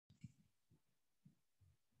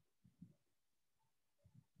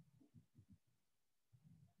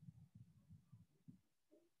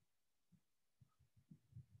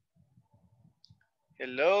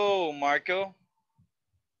Hello, Marco.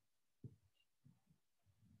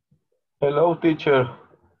 Hello, teacher.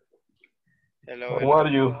 Hello, How hello. are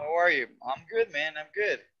you? How are you? I'm good, man. I'm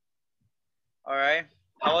good. All right.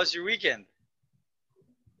 How was your weekend?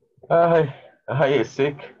 I is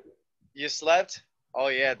sick. You slept? Oh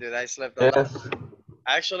yeah, dude. I slept a lot. Yes.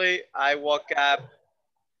 Actually, I woke up.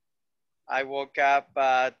 I woke up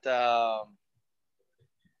at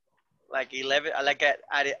like 11, like at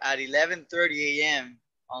 11:30 a.m.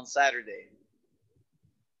 on Saturday.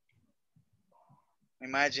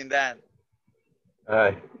 Imagine that.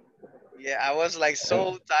 Aye. Yeah, I was like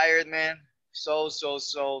so tired, man. So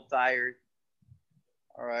tired.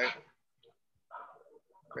 All right.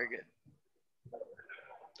 Very good.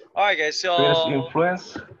 All right, guys. First So,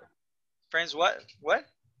 influence. friends, what? What?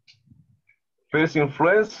 First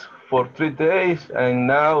influence for 3 days, and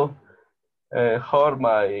now hurt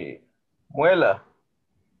my muela.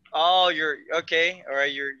 Oh, you're okay. All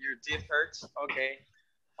right, your teeth hurts. Okay.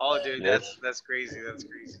 Oh, dude, Yes. that's crazy. That's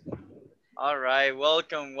crazy. All right,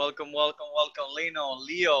 welcome,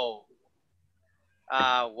 Leo.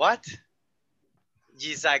 What?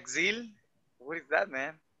 Gizaxil? What is that,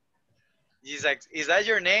 man? Gizax, is that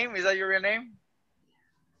your name? Is that your real name?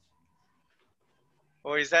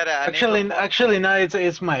 Or is that a name from? Actually, no,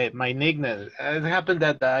 it's my nickname. It happened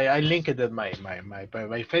that I linked it at my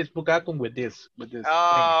Facebook account with this thing.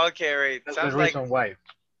 Oh, okay, right. That's the Sounds like reason why.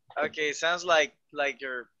 okay. Sounds like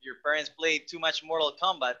your parents played too much Mortal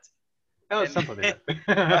Kombat, Oh, and something like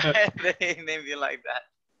that. they named you like that.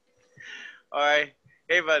 All right.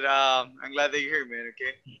 Hey, but I'm glad that you're here, man.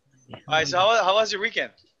 Okay. All right. So how was your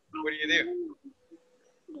weekend? What do you do?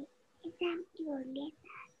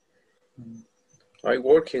 I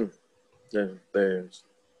working No,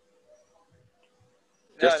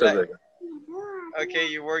 yesterday. okay,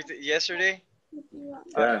 you worked yesterday.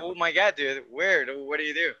 Yeah. Oh my God, dude. Where? What do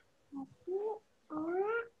you do?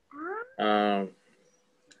 Um,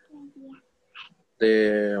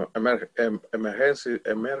 the emergency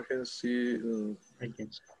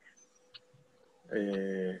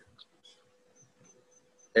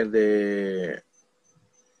in the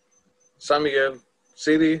San Miguel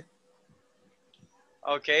City.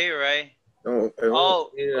 Okay, right. Oh, Oh,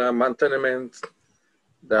 maintenance oh,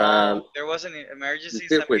 the there was an emergency in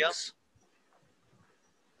San Miguel. circuits.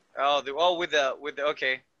 Oh, with the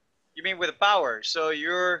okay. You mean with the power? So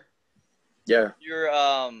Yeah, you're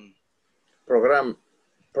program.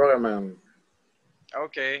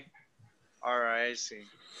 okay. All right, I see.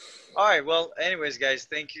 All right. Well, anyways, guys,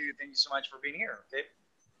 thank you so much for being here. Okay.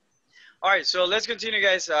 All right, so let's continue,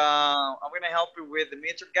 guys. I'm gonna help you with the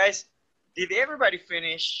midterm, guys. Did everybody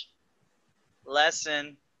finish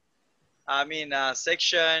lesson? I mean,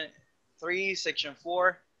 section 3, section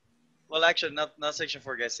 4. Well, actually, not section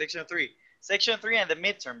 4, guys. Section 3. Section 3 and the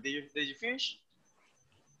midterm. Did you finish?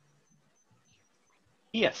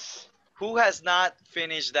 Yes. Who has not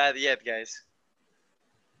finished that yet, guys?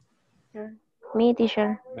 Me,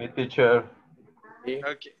 teacher. Me, teacher.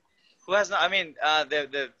 Okay. Who has not? I mean,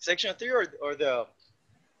 the section 3 or the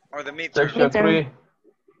midterm. Section Midterm. 3.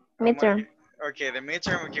 Oh my. Midterm. Okay, the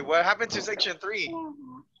midterm. Okay, what happened to section 3?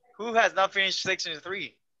 Who has not finished section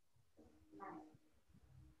 3?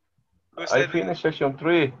 Who I said? finished section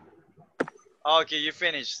 3. Oh, okay, you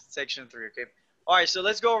finished section 3. Okay. All right, so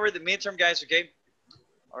let's go over the midterm, guys. Okay.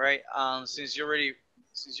 All right. Since you already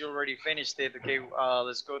finished it, okay.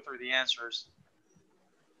 Let's go through the answers.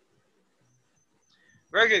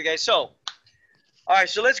 Very good, guys. So, all right.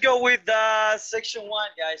 So let's go with section 1,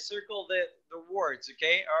 guys. Circle the words.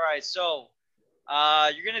 Okay. All right. So,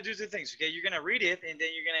 you're gonna do two things. Okay. You're gonna read it, and then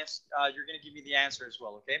you're gonna give me the answer as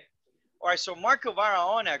well. Okay. All right. So Marco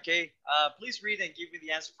Barahona. Okay. Please read and give me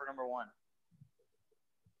the answer for number 1.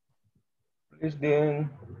 Please, then,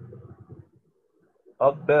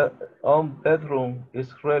 bedroom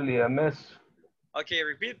is really a mess. Okay.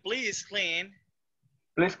 Repeat. Please clean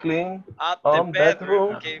Please clean up the bedroom.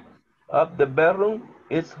 bedroom. Okay. Up the bedroom.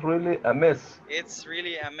 It's really a mess. It's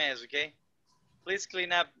really a mess. Okay. Please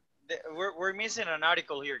clean up. We're missing an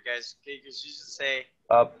article here, guys. Okay, because you should say,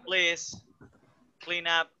 Up. please clean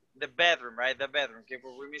up the bedroom, right? The bedroom. Okay,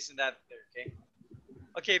 but we're missing that there. Okay.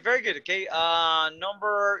 Okay, very good. Okay.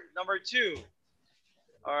 Number 2.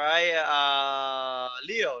 All right.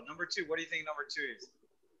 Leo, number 2. What do you think number 2 is?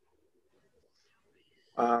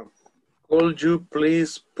 Could you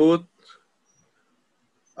please put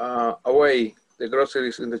away the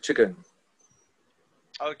groceries in the chicken?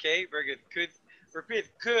 Okay, very good. Repeat.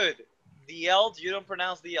 Could. The L. You don't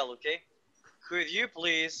pronounce the L. Okay. Could you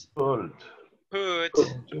please Cold. put?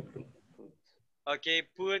 Okay.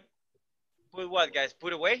 Put what, guys?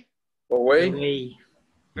 Put away. Away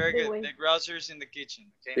Very good. The groceries in the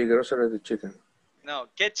kitchen. Okay. The grocery in the chicken. No,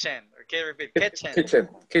 kitchen. Okay, repeat. Kitchen. Kitchen.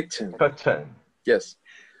 Kitchen. Kitchen. Yes.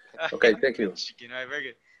 Okay, thank you. Chicken. All right, very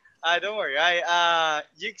good. Don't worry.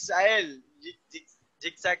 Jigsael.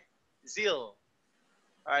 Jigsaw Zeal.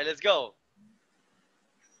 All right, let's go.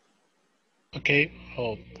 Okay.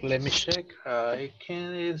 Oh, let me check. I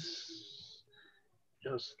can is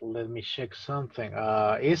just let me check something.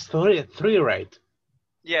 It's three, right?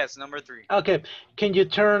 Yes, number 3. Okay. Can you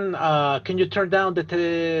turn down the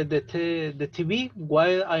TV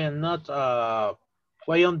while I am not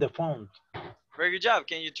while on the phone? Very good job.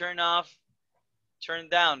 Can you turn down?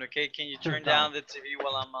 Okay. Can you turn down the TV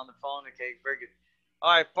while I'm on the phone? Okay. Very good.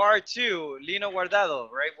 All right. Part 2. Lino Guardado.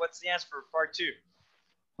 Right. What's the answer for part 2?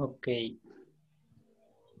 Okay.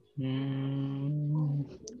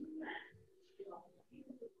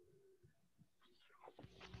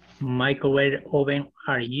 Microwave oven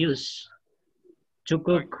are used to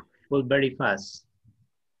cook food very fast.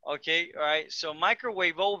 Okay. All right. So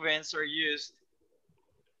microwave ovens are used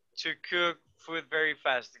to cook food very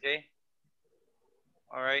fast. Okay.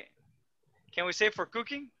 All right. Can we say for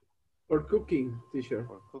cooking? For cooking, teacher.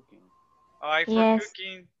 For cooking. All right. For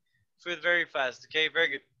cooking food very fast. Okay. Very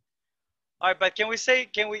good. All right. But can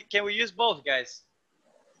we use both, guys?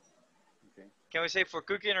 Okay. Can we say for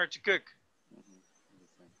cooking or to cook?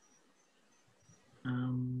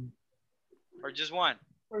 Or just one?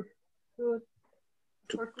 For food.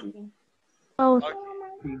 For cooking. Oh.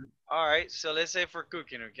 Okay. All right, so let's say for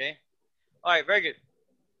cooking, okay? All right, very good.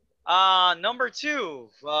 Number 2,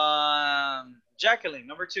 Jacqueline,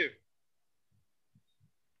 number 2.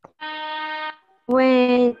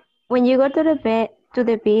 When you go to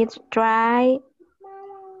the beach, try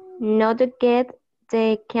not to get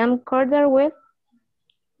the camcorder wet.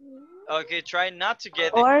 Okay, try not to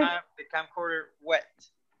get the camcorder wet.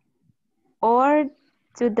 Or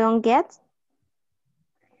to don't get.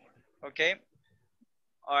 Okay.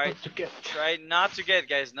 All right. Try not to get,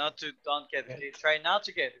 guys. Not to don't get. Okay. Try not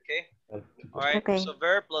to get. Okay. All right. Okay. So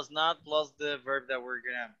verb plus not plus the verb that we're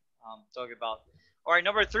gonna talk about. All right.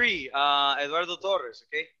 Number 3, Eduardo Torres.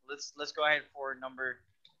 Okay. Let's go ahead for number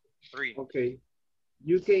 3. Okay.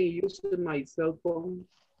 You can use my cell phone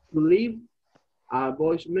to leave a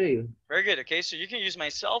voicemail. Very good. Okay. So you can use my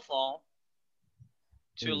cell phone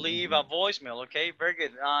to leave a voicemail. Okay. Very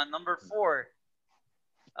good. Number 4.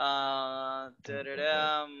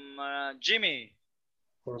 Jimmy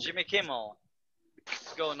Kimmel.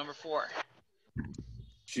 Let's go. Number 4.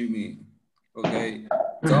 Jimmy. Okay.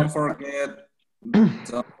 Don't forget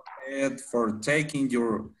for taking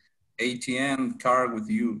your ATM card with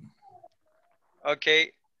you.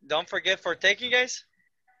 Okay. Don't forget for taking, guys.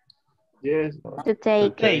 Yes. To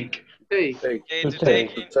take. Okay, to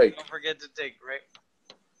take. Don't forget to take, right?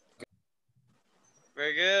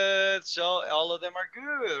 Very good. So all of them are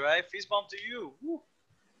good, right? Fist bump to you. Woo.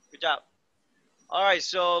 Good job. All right,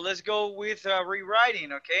 so let's go with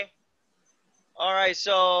rewriting, okay? All right,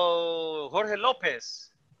 so Jorge Lopez.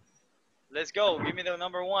 Let's go. Give me the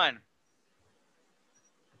number 1.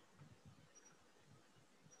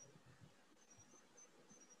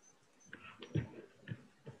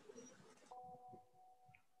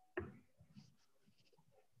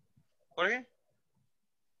 Jorge?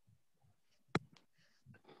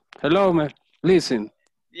 Hello, man. Listen.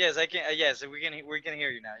 Yes, I can. Yes, we can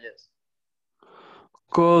hear you now. Yes.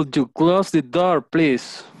 Could you close the door,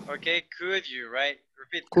 please? Okay. Could you? Right.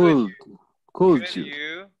 Repeat. Could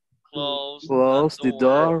you close the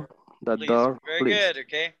door? The please. door, Very please. good.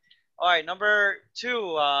 Okay. All right. Number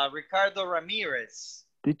 2. Ricardo Ramirez.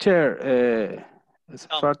 Teacher,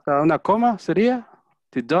 falta una coma, ¿sería?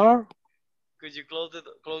 The door. Could you close the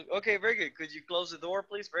door? Okay. Very good. Could you close the door,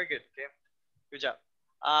 please? Very good. Okay. Good job.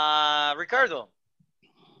 Ricardo.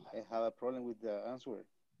 I have a problem with the answer.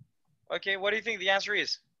 Okay, what do you think the answer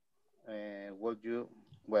is? I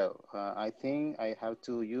think I have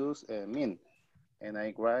to use mean, and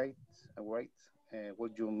I write.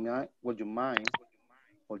 Would you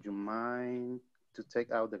mind to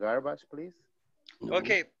take out the garbage, please? No.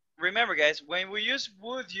 Okay, remember, guys, when we use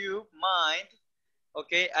would you mind,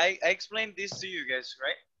 okay, I explained this to you guys,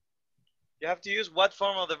 right? You have to use what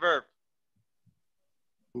form of the verb?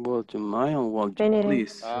 Would you mind or would you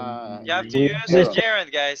please? You have to use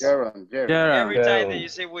gerund, guys. Gerund. Every time that you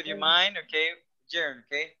say would you mind, okay, gerund,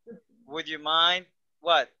 okay? Would you mind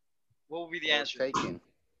what? What would be the answer? Taking.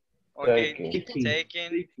 Okay,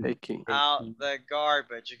 Taking out the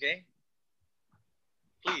garbage, okay?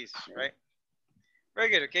 Please, right? Very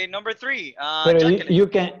good. Okay, number 3. you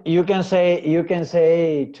can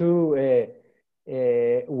say too.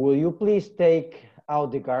 Will you please take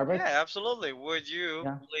out the garbage? Yeah, absolutely. Would you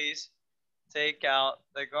please take out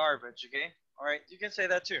the garbage? Okay. All right. You can say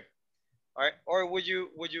that too. All right. Or would you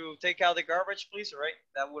take out the garbage, please? All right.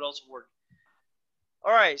 That would also work.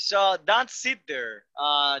 All right. So don't sit there.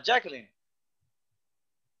 Jacqueline.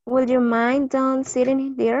 Would you mind don't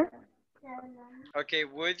sitting there? Okay.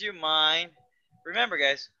 Would you mind? Remember,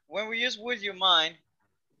 guys, when we use would you mind,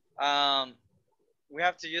 we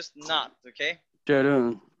have to use not. Okay.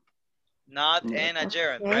 Gerund. Not and a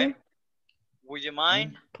gerund, right? Would you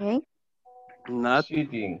mind? Okay. Not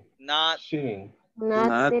sitting. Not Sitting.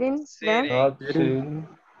 Not sitting there. Not sitting.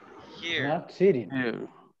 Here. Not sitting. here.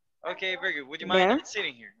 Okay, very good. Would you mind There. not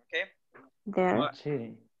sitting here? Okay. There. Not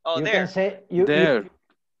sitting. Oh, You there. can say you. There.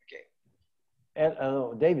 Okay.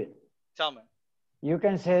 Hello, David. Tell me. You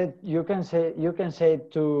can say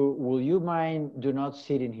to, will you mind do not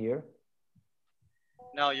sit in here?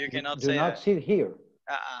 No, you cannot Do say not that. sit here.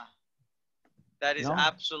 That is No?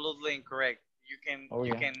 absolutely incorrect. You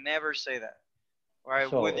can never say that. All right.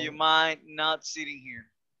 So- Would you mind not sitting here?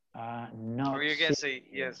 Not Or you can sit say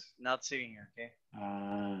here. yes, not sitting here. Okay.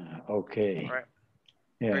 Okay. All right.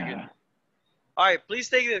 Yeah. Very good. All right. Please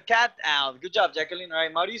take the cat out. Good job, Jacqueline. All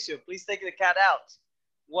right, Mauricio. Please take the cat out.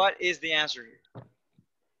 What is the answer here?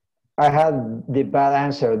 I had the bad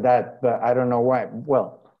answer that, but I don't know why.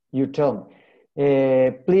 Well, you tell me.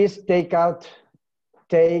 Please take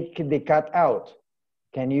the cat out.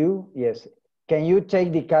 Can you? Yes. Can you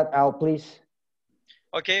take the cat out, please?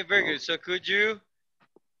 Okay, very good. So could you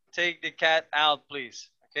take the cat out, please?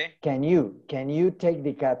 Okay. Can you take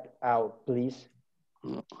the cat out, please?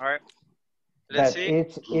 All right. Let's see.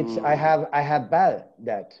 It's I have bad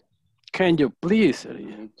that. Can you please?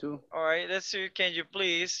 Me too. All right. Let's see. Can you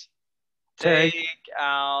please Take. take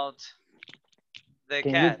out the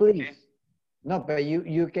Can cat? you please? Okay. No, but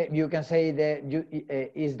you can say that you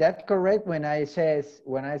is that correct when I says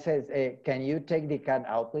can you take the cat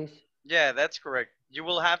out, please? Yeah, that's correct. You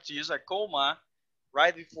will have to use a comma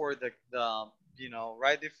right before the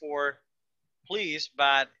right before please,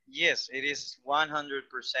 but yes, it is 100%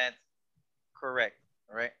 correct.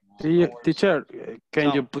 All right. So no worries. Teacher,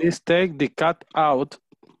 can you please take the cat out?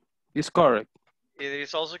 Is correct. It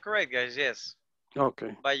is also correct, guys. Yes.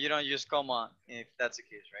 Okay. But you don't use comma if that's the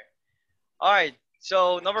case, right? All right.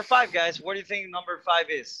 So number 5, guys. What do you think number 5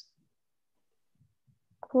 is?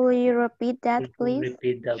 Could you repeat that, please?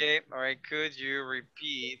 Repeat that. Okay. All right. Could you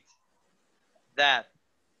repeat that,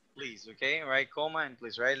 please? Okay. All right. Comma and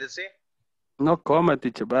please. Right. Let's see. No comment,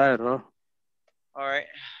 teacher. Bad, huh? All right.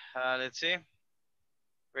 Let's see.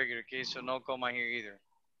 Very good. Okay. So no comma here either.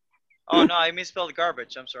 Oh no, I misspelled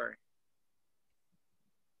garbage. I'm sorry.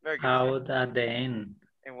 Very good. Out at the end.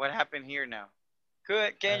 And what happened here now?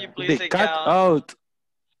 Can you please The take cat out? out.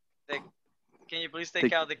 Can you please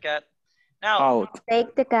take out the cat? Now. Out.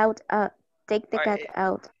 Take the cat out. Take the All cat right,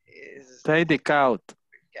 out. Take the cat.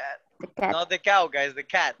 Cat. The cat. Not the cow, guys. The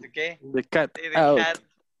cat. Okay. The cat Take the out. cat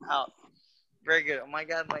out. Very good. Oh my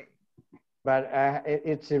God, But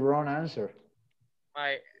it's the wrong answer.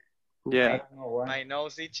 my Yeah. I don't know why. my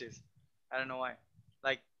nose itches. I don't know why.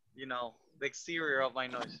 Like the exterior of my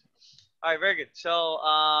nose. All right. Very good. So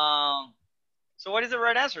so what is the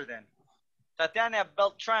right answer then? Tatiana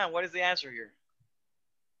Beltran. What is the answer here?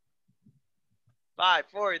 5,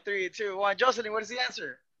 4, 3, 2, 1. Jocelyn, what is the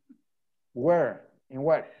answer? Where? In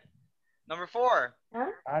what? Number 4.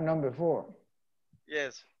 Number 4.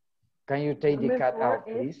 Yes. Can you take the Number cat 4 out,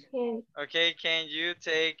 is please? Okay, can you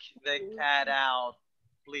take the cat out,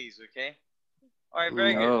 please? Okay. All right,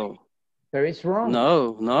 very good. No. There is wrong.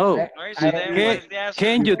 No. All right, so then what is the answer?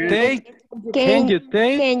 Can you take? Can you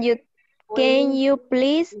take? Can you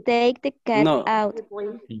please take the cat No. out?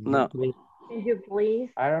 No. Can you please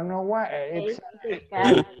I don't know why. take It's the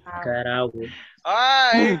cat out? Cat out. All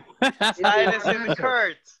right. Silence in the answer.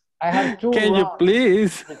 court. I have 2 Can you wrong.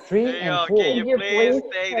 please? 3 There you and go. 4. Can you please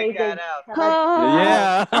take the cat out? Oh,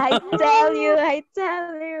 Yeah. I tell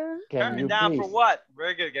you. Can Turn you it down for please? what?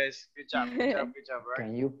 Very good, guys. Good job. Good job. Good job. All right.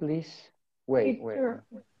 Can you please? Wait.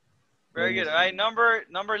 Very good. All right.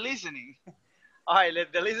 Number listening. All right.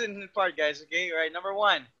 The listening part, guys. Okay. All right. Number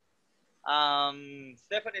 1.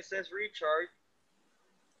 Stephanie says Richard.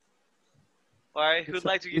 All right. Who'd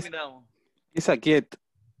like to give me that one? It's a get.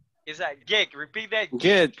 Is that geek? Repeat that.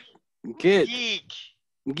 Get. Geek.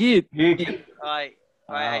 Get. All right.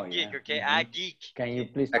 All right. Oh, geek. yeah. Okay. I geek. Can you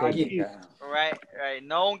please A take geek. the cat out? All right. All right.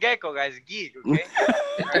 No gecko, guys. Geek. Okay.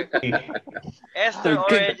 All right. Esther or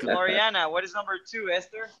Gecko. Oriana. What is number 2,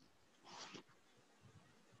 Esther?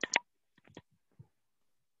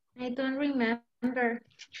 I don't remember.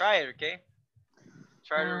 Try it. Okay.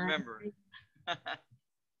 Try to remember.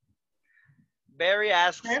 Barry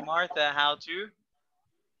asks Martha how to.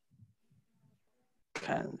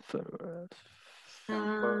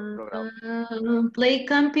 Play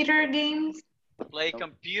computer games. Play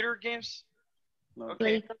computer games. No. Okay.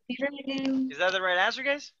 Play computer games. Is that the right answer,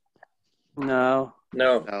 guys? No.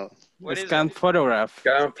 No. What is Scan it? photograph.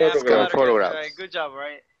 Scan Scan photograph. All right, good job. All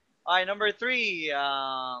right. All right, number 3.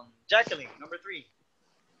 Jacqueline, number 3.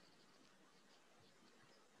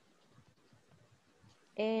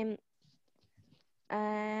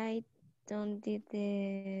 I don't did the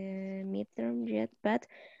midterm yet, but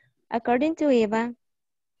according to Eva,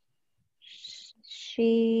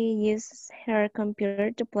 she uses her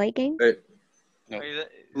computer to play games. No. Is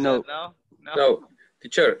No. that no? No.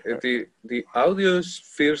 Teacher, the audio is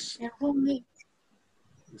first.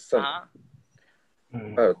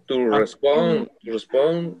 To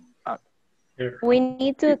respond. We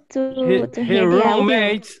need to hear the Her audio.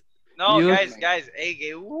 roommates. No, You- guys,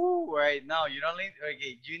 hey, woo, right now, you don't need,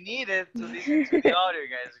 okay, you need it to listen to the audio,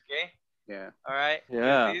 guys, okay? Yeah. All right?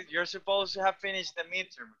 Yeah. You're supposed to have finished the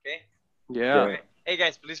midterm, okay? Yeah. Okay? Hey,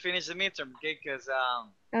 guys, please finish the midterm, okay? Because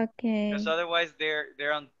Okay. otherwise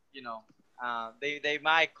they're on, you know, they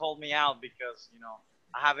might call me out because, you know,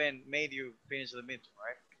 I haven't made you finish the midterm,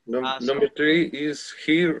 right? Number 3 is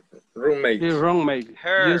her roommate. Her roommate.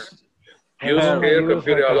 Her. Use Use her. her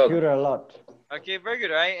computer a lot. Okay, very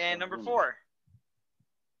good, right? And number 4.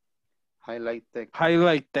 Highlight text.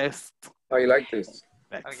 Highlight text. Highlight text.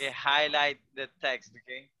 Okay, highlight the text,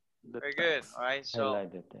 okay? Very good, all right? So,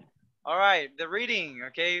 Highlight the text. all right, the reading,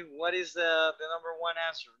 okay? What is the number 1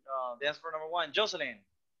 answer? The answer for number 1, Jocelyn.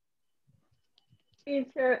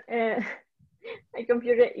 Teacher, my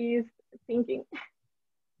computer is thinking.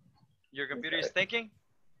 Your computer is thinking?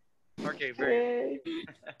 Okay, very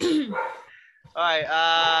good. All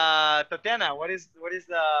right, Tatiana, what is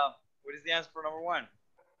the answer for number 1?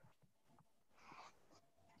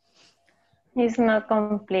 It's not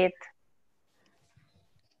complete.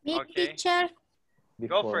 Big Okay. teacher,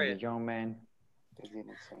 Go for The it. young man.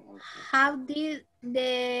 how did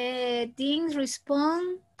the things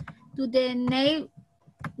respond to the neighborhood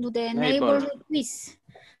quiz?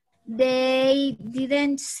 They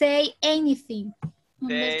didn't say anything.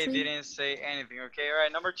 They didn't say anything. Okay, all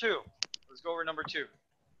right, number 2. Let's go over number 2.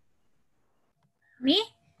 Me?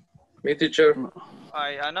 Me, teacher. All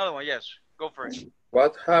right, another one, yes. Go for it.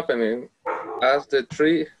 What happened as the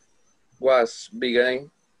tree was began?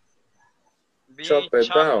 Being Chop it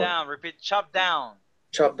chopped down. Repeat, chop down.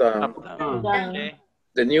 Chop down. Okay.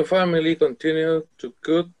 The new family continued to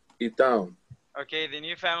cut it down. Okay, the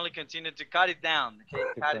new family continued to cut it down. Okay,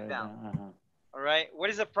 cut it down. All right. What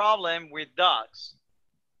is the problem with dogs?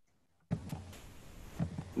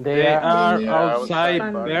 They are outside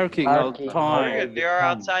barking all the Very time. good. They are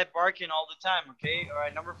outside barking all the time. Okay. All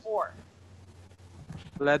right. Number 4.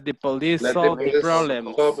 Let the police Let solve the the police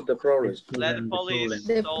problem. solve the problem. Let the police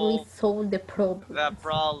The solve police solve the problem. the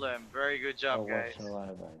problem. Very good job, guys.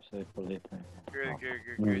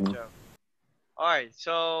 Good job. All right.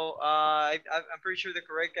 So I'm pretty sure the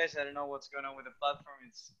correct, guys. I don't know what's going on with the platform.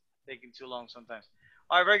 It's taking too long sometimes.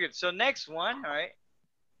 All right. Very good. So next one. All right.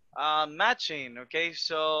 Matching. Okay.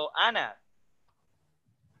 So Anna.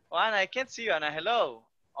 Oh, Anna, I can't see you, Anna. Hello.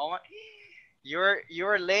 Oh my.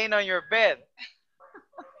 You're laying on your bed.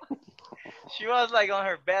 She was like on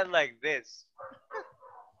her bed like this.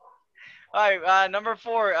 All right, number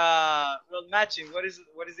 4. Well, matching. What is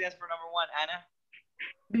the answer for number 1, Anna?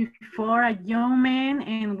 Before a young man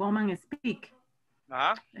and woman speak,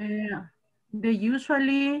 they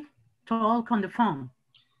usually talk on the phone.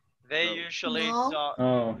 They usually talk.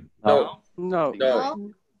 No.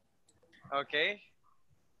 Okay.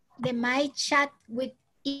 They might chat with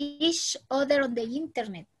each other on the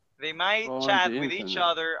internet. They might chat with each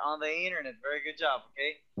other on the internet. Very good job.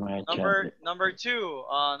 Okay. Number 2.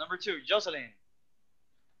 Number 2, Jocelyn.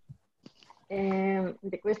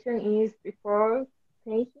 The question is before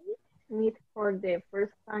they meet for the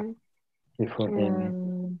first time. Before they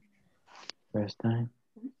meet first time.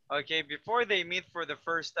 Okay, before they meet for the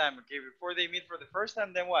first time. Okay, before they meet for the first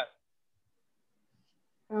time, then what?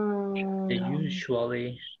 They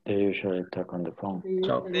usually talk on the phone.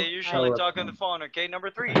 They usually talk on the phone. Okay, number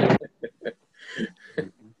 3.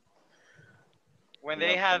 When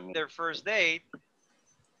they have their first date.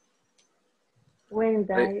 When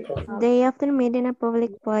they often meet in a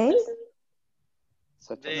public place.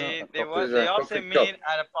 They often meet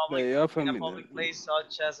at a public place,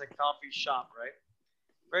 such as a coffee shop, right?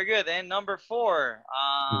 Very good. And number 4,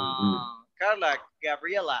 Carla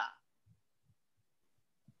Gabriela.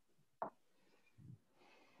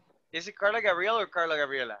 Is it Carla Gabriela or Carla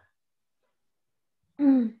Gabriela?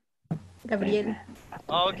 Gabriel.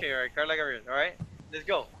 Oh, okay, all right, Carla Gabriel. All right, let's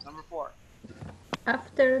go. Number 4.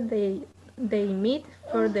 After they meet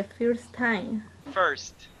for the first time.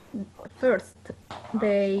 First.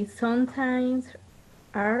 They sometimes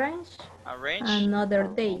arrange another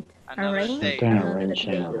date.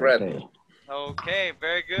 Okay,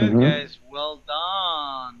 very good, guys. Well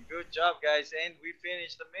done. Good job, guys. And we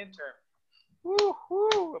finished the midterm.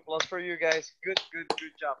 Woo-hoo. Applause for you guys. Good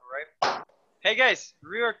job, all right? Hey, guys,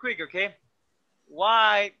 real quick, okay?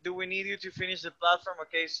 Why do we need you to finish the platform?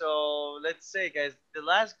 Okay, so let's say, guys, the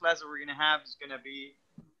last class that we're going to have is going to be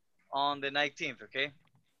on the 19th, okay?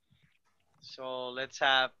 So let's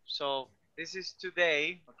have, so this is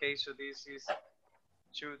today, okay? So this is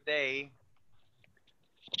today,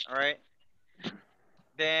 all right?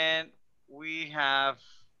 Then we have,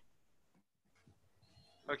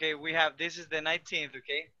 okay, this is the 19th,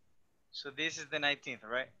 okay? So this is the 19th,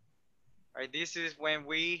 all right? All right, this is when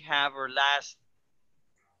we have our last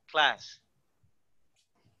class.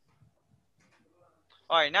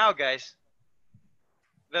 All right, now, guys,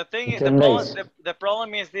 the thing is, the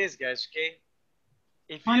problem is this, guys, okay?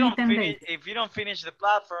 If you don't finish the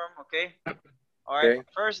platform, okay? All right,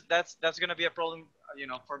 first, that's gonna be a problem, you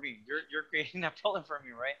know, for me. You're creating a problem for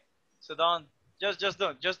me, right? So don't,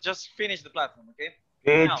 just finish the platform, okay?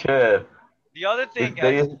 Teacher. Now, the other thing,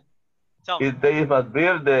 guys, tell me. Today is my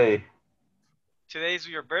birthday. Today is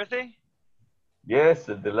your birthday? Yes,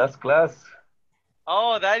 the last class.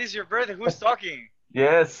 Oh, that is your birthday. Who's talking?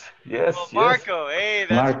 Yes. Oh, Marco. Hey,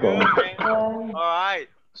 that's good, man. All right.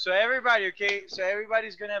 So everybody, okay? So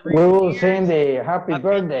everybody's gonna bring. We will sing the happy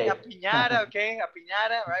birthday. A piñata, okay? A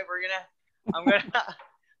piñata, right? I'm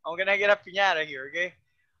gonna get a piñata here, okay?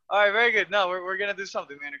 All right, very good. No, we're gonna do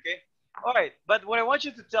something, man, okay? All right, but what I want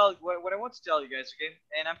you to tell, what I want to tell you guys, okay?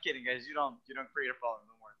 And I'm kidding, guys. You don't create a problem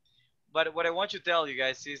no more. But what I want you to tell you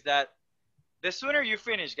guys is that the sooner you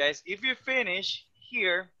finish, guys, if you finish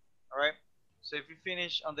here, all right? So if you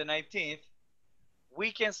finish on the 19th,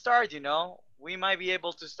 we can start, you know, we might be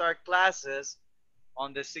able to start classes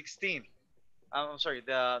on the 16th. I'm sorry,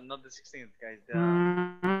 not the 16th, guys,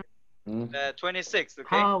 the 26th,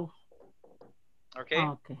 okay? Oh. Okay?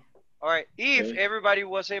 Okay. All right, if everybody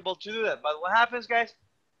was able to do that. But what happens, guys?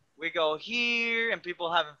 We go here and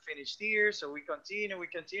people haven't finished here, so we continue.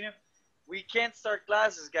 We can't start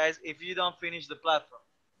classes, guys, if you don't finish the platform.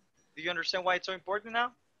 Do you understand why it's so important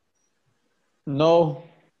now? No.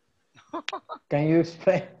 Can you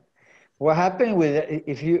explain what happened with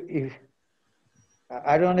if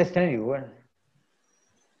I don't understand you?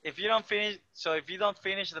 If you don't finish, so if you don't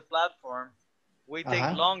finish the platform, we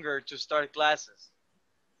take longer to start classes.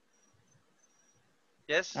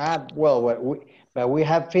 Yes. Well, but we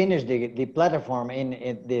have finished the platform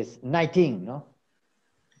in this 19, no?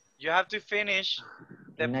 You have to finish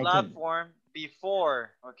the platform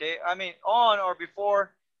before, okay? I mean, on or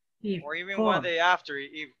before. Or even one day after,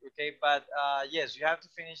 okay? But yes, you have to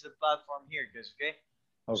finish the platform here, guys, okay?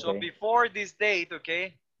 So before this date,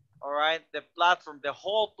 okay? All right, the platform, the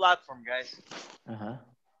whole platform, guys,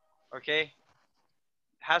 okay,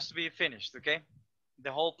 has to be finished, okay?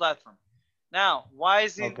 The whole platform. Now, why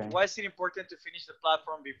is it important to finish the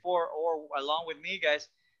platform before or along with me, guys?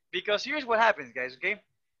 Because here's what happens, guys, okay?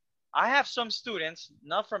 I have some students,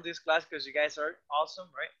 not from this class, because you guys are awesome,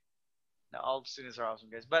 right? Now, all students are awesome,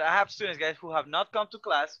 guys. But I have students, guys, who have not come to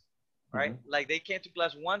class, right? Like, they came to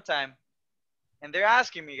class one time, and they're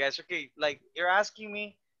asking me, guys, okay, like, they're asking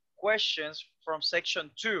me questions from section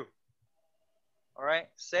 2. All right?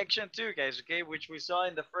 Section 2, guys, okay, which we saw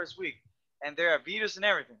in the first week. And there are videos and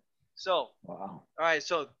everything. So, all right,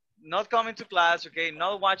 so not coming to class, okay,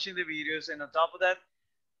 not watching the videos, and on top of that,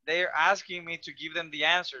 they're asking me to give them the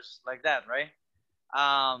answers like that, right?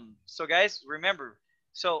 So, guys, remember,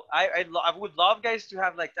 so I would love, guys, to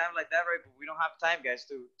have like time like that, right? But we don't have time, guys,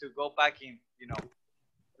 to go back in, you know,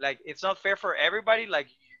 like it's not fair for everybody. Like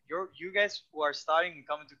you guys who are starting and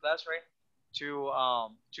coming to class, right?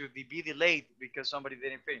 To be delayed because somebody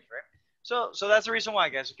didn't finish, right? So that's the reason why,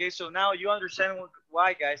 guys. Okay, so now you understand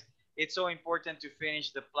why, guys, it's so important to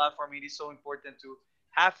finish the platform. It is so important to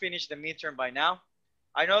have finished the midterm by now.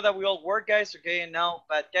 I know that we all work, guys. Okay, and now,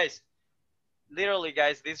 but guys, literally,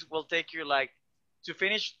 guys, this will take you like. To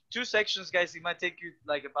finish 2 sections, guys, it might take you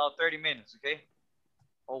like about 30 minutes, okay?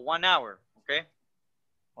 Or 1 hour, okay?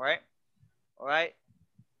 All right? All right?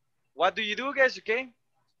 What do you do, guys, okay?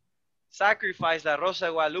 Sacrifice la Rosa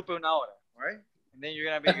de Guadalupe una hora, all right? And then you're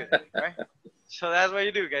going to be good, all right? So that's what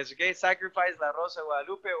you do, guys, okay? Sacrifice la Rosa de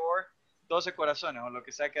Guadalupe or 12 corazones, o lo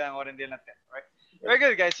que sea que dan ahora en día en la tierra, all right? Very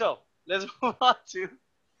good, guys. So let's move on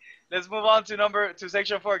to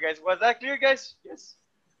section 4, guys. Was that clear, guys? Yes.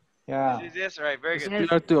 Yeah. Is this right? Very It's good.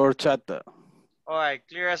 clear to horchata. All right,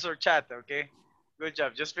 clear as horchata. Okay, good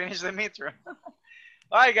job. Just finish the intro.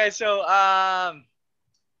 All right, guys. So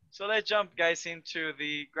let's jump, guys, into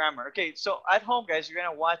the grammar. Okay, so at home, guys, you're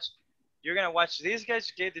gonna watch these, guys.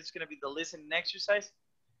 Okay, this is gonna be the listening exercise.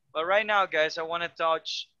 But right now, guys, I want to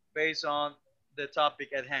touch based on the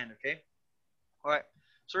topic at hand. Okay. All right.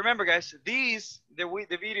 So remember, guys, this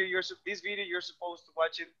video you're supposed to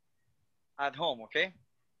watch it at home. Okay.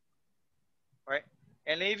 All right.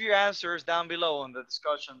 And leave your answers down below in the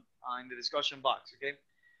discussion box. Okay.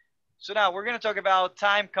 So now we're gonna talk about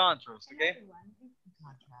time contrast. Okay.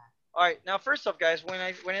 All right. Now, first off, guys, when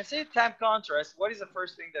I say time contrast, what is the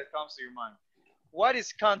first thing that comes to your mind? What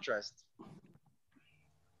is contrast?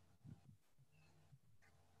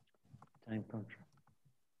 Time contrast.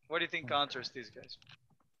 What do you think contrast is, guys?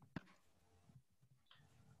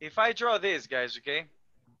 If I draw this, guys, okay?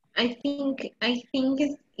 I think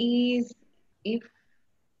it is if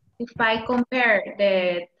I compare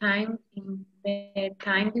the time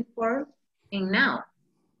before and now.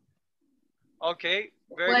 Okay,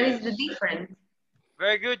 very What good. is the difference?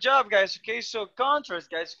 Very good job, guys. Okay, so contrast,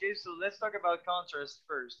 guys. Okay, so let's talk about contrast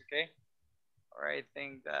first, okay? All right, I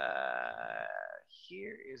think that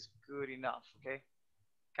here is good enough, okay?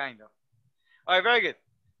 Kind of. All right, very good.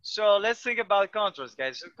 So let's think about contrast,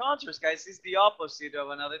 guys. So contrast, guys, is the opposite of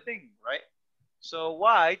another thing, right? So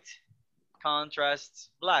white contrasts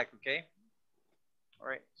black, okay? All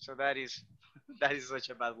right, so that is such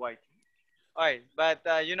a bad white. All right, but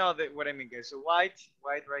you know what I mean, guys. So white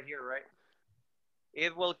right here, right?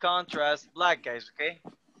 It will contrast black, guys, okay?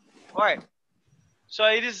 All right, so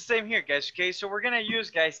it is the same here, guys, okay? So we're gonna use,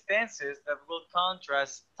 guys, tenses that will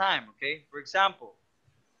contrast time, okay? For example,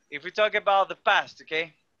 if we talk about the past,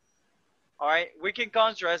 okay? All right, we can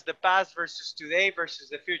contrast the past versus today versus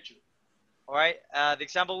the future. All right, the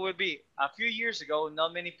example would be a few years ago,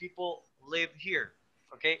 not many people lived here,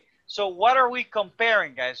 okay? So what are we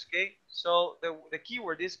comparing, guys, okay? So the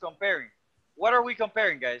keyword is comparing. What are we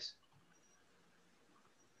comparing, guys?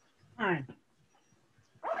 Time.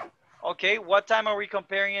 Okay, what time are we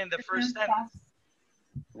comparing in the first sentence?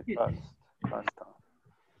 The past time.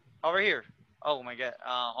 Over here. Oh my God,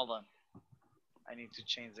 hold on. I need to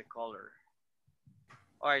change the color.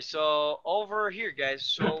 All right, so over here, guys,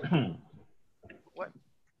 so what?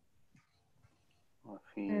 A All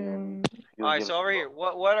few right, years so over ago. here,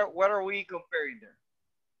 what are we comparing there?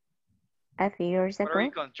 A few years What are we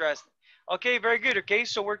ago. contrasting? Okay, very good. Okay,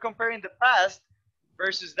 so we're comparing the past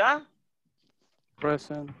versus the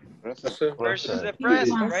Present. versus the Present.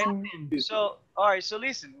 present, right? Present. So, all right, so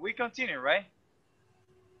listen, we continue, right?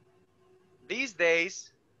 These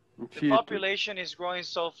days, the Future. population is growing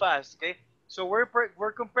so fast, okay? So we're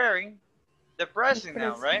comparing the present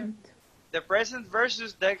now, right? The present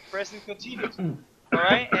versus the present continuous, all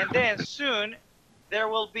right? And then soon, there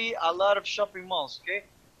will be a lot of shopping malls, okay?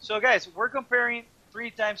 So guys, we're comparing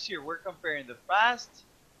 3 times here. We're comparing the past,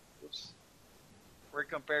 oops. We're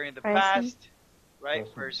comparing the Present. past, right?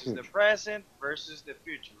 Present, Versus the future. present versus the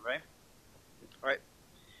future, right? All right,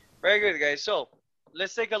 very good, guys. So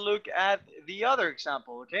let's take a look at the other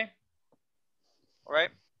example, okay? All right,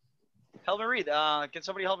 help me read. Can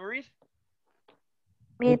somebody help me read?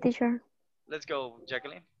 Me, teacher. Let's go,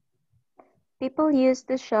 Jacqueline. People used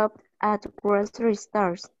to shop at grocery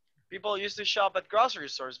stores. People used to shop at grocery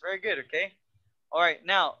stores. Very good, okay? All right,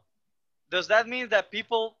 now, does that mean that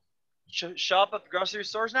people shop at grocery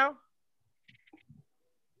stores now?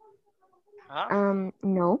 Huh?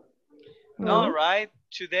 No. No, No. right?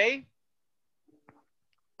 Today?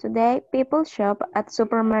 Today, people shop at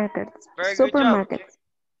supermarkets. Very good job. Okay. Supermarkets.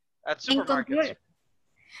 At supermarkets.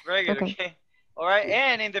 Very good, okay. All right,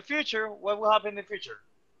 and in the future, what will happen in the future?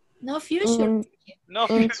 No future. No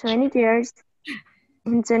In future. 20 years,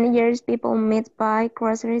 in 20 years, people might buy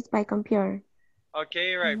groceries by computer.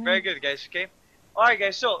 Okay, right. Very good, guys. Okay. All right,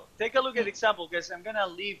 guys. So take a look at the example, guys. I'm gonna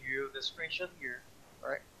leave you the screenshot here. All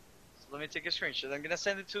right. So let me take a screenshot. I'm gonna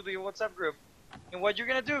send it to the WhatsApp group. And what you're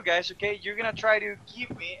gonna do, guys? Okay, you're gonna try to give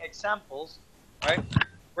me examples. All right.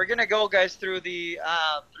 We're gonna go, guys, through the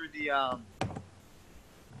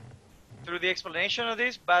explanation of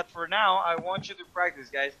this. But for now, I want you to practice,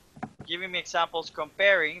 guys, giving me examples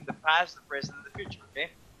comparing the past, the present, and the future. Okay.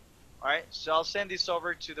 All right. So I'll send this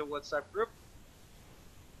over to the WhatsApp group.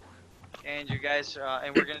 And you guys,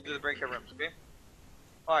 and we're gonna do the breakout rooms, okay?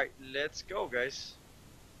 All right, let's go, guys.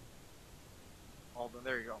 Hold on,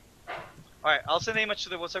 there you go. All right, I'll send the image to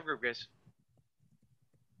the WhatsApp group, guys.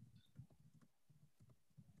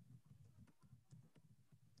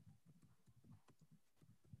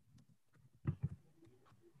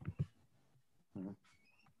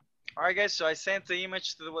 All right, guys, so I sent the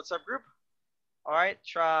image to the WhatsApp group. All right,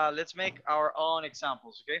 let's make our own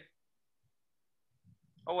examples, okay?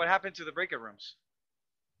 Oh, what happened to the breakout rooms?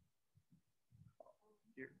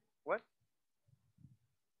 What?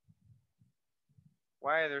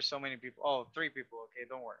 Why are there so many people? Oh, 3 people. Okay,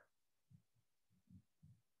 don't worry.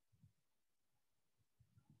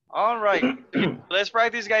 All right, let's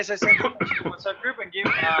practice, guys. I sent you the WhatsApp group and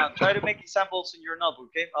try to make examples in your notebook,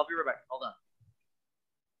 okay? I'll be right back. Hold on.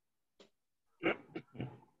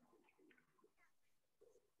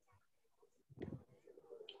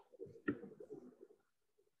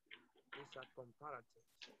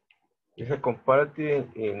 It's a comparative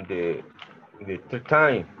in the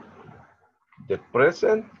time, the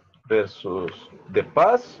present versus the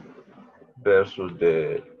past versus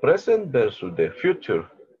the present versus the future.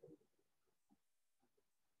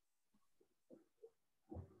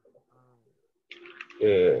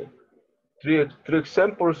 Three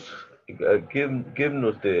examples given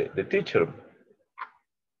us the teacher.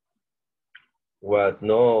 What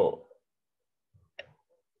no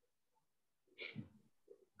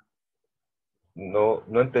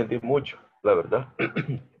entendí mucho, la verdad.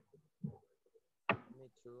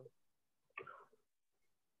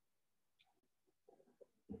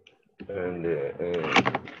 And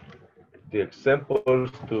the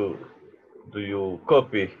examples do you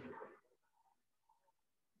copy?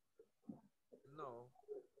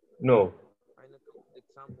 No. I know the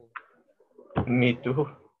example. Me too.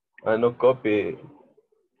 I no copy,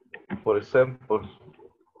 for example,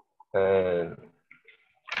 and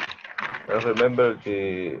I remember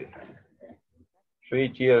the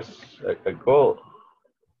 3 years ago,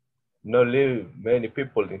 no live many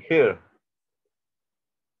people in here.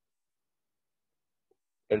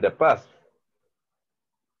 In the past.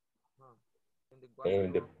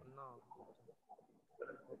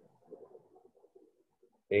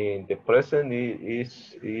 In the present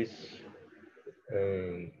is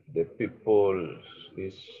the people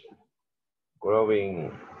is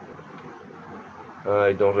growing.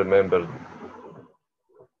 I don't remember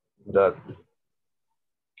that.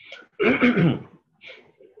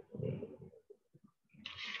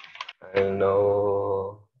 I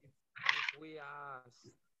know. If we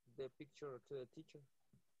ask the picture to the teacher.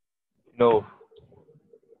 No.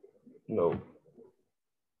 No.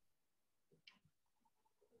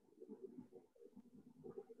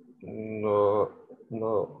 In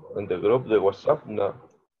the group, the WhatsApp, no.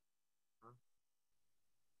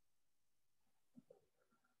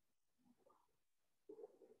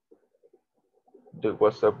 The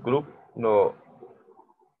WhatsApp group, no.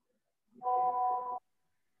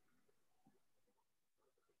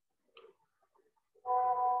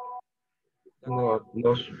 No.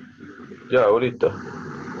 Ya, ahorita.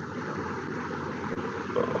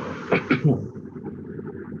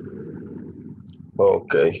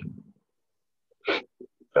 Ok.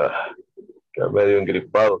 Que medio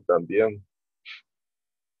engripado también.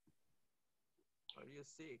 Are you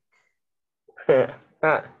sick?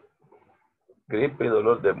 Gripe y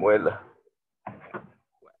dolor de muela.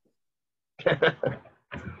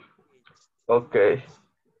 Okay.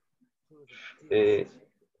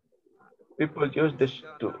 People use this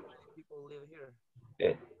to People live here.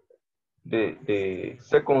 the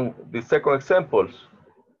second examples.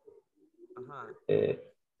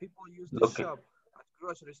 People use the shop at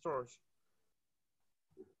grocery stores.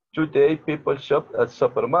 Today people shop at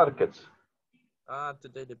supermarkets.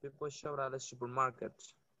 Today the people shop at the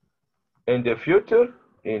supermarkets. In the future,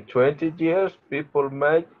 in 20 years, people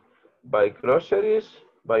might buy groceries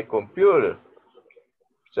by computer.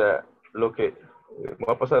 O sea, lo que, me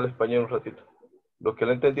voy a pasar al español un ratito. Lo que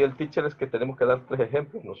le entendí el teacher es que tenemos que dar 3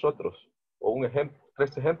 ejemplos nosotros. O un ejemplo,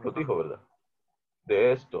 3 ejemplos, dijo, ¿verdad?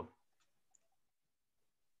 De esto.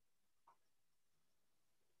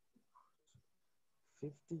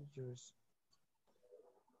 Years.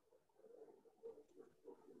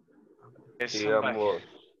 Digamos,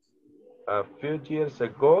 a few years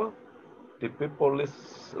ago, the people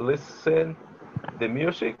listen the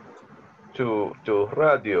music to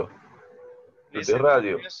radio. Listen to the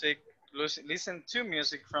radio. Listen to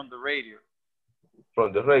music from the radio.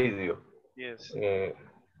 From the radio. Yes.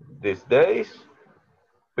 These days,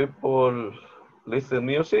 people listen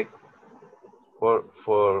music for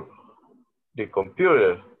the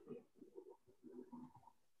computer.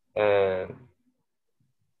 And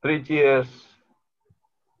 3 years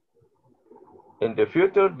in the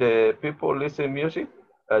future, the people listen music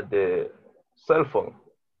at the cell phone.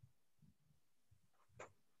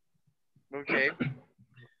 Okay.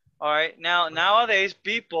 All right. Now, nowadays,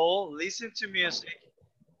 people listen to music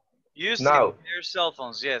using their cell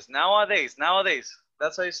phones. Yes. Nowadays.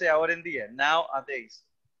 That's how you say ahora en día, nowadays.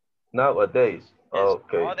 Nowadays. Yes,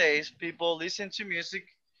 Okay. nowadays people listen to music,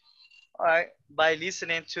 all right, by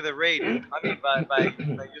listening to the radio. I mean,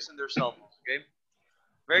 by using their cell phones. Okay,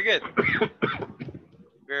 very good,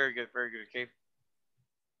 very good, very good. Okay,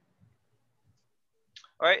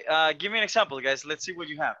 all right. Give me an example, guys. Let's see what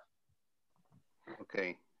you have.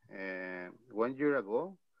 Okay. 1 year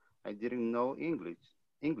ago, I didn't know English.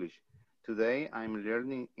 Today, I'm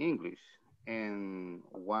learning English. And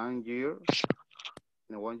in 1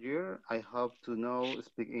 year, I hope to know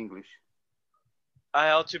speak English. I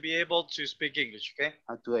hope to be able to speak English. Okay.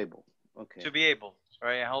 To able. Okay. To be able. All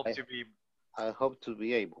right. I hope to be. I hope to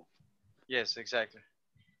be able. Yes, exactly.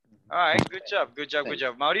 All right. Good job. Good job. Good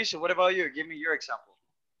job. Mauricio, what about you? Give me your example.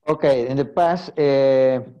 Okay. In the past,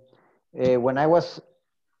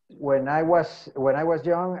 when I was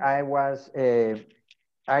young,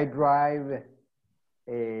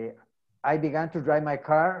 I began to drive my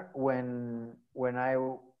car when I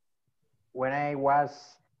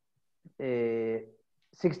was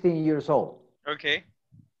 16 years old. Okay.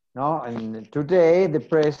 No, and today, the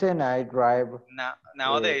present, I drive.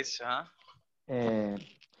 Nowadays, huh?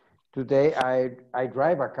 Today, I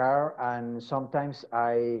drive a car, and sometimes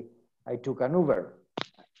I took an Uber.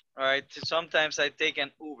 All right. Sometimes I take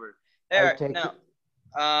an Uber. All right. Now,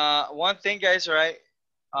 one thing, guys. All right.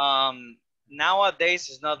 Nowadays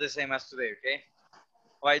is not the same as today. Okay.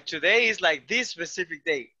 All right. Today is like this specific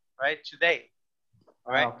day. Right. Today.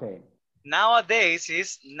 All right. Okay. Nowadays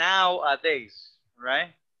is nowadays.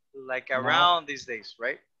 Right. Like around these days.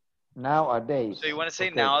 Right. Nowadays. So you want to say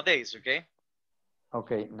nowadays. Okay.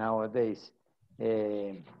 Okay. Nowadays.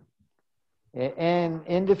 And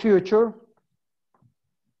in the future.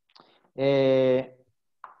 In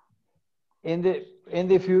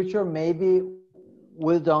the future, maybe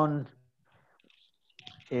we don't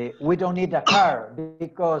need a car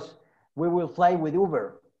because we will fly with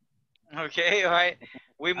Uber. Okay, all right.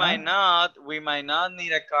 We might not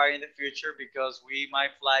need a car in the future because we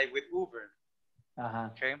might fly with Uber.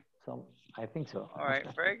 Okay. So I think so. All right,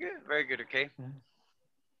 very good, very good. Okay.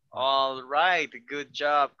 All right, good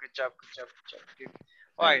job, good job, good job, good job. Good.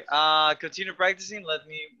 All right, continue practicing. Let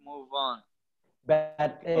me move on.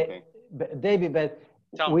 But David,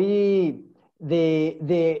 Tell me.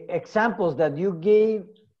 the examples that you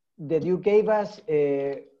gave us,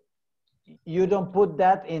 you don't put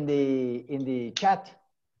that in the chat.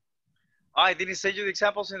 I didn't send you the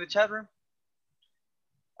examples in the chat room.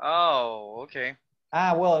 Oh, okay.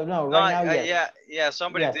 Well, no, right now, yes. Yeah,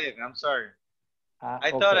 somebody did. I'm sorry. I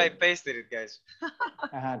Okay. thought I pasted it, guys.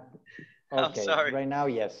 Okay. I'm sorry. Right now,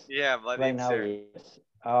 yes. Yeah, but right it's now, there. yes.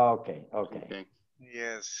 Okay.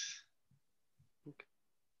 Yes.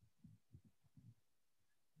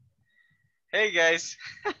 Hey guys,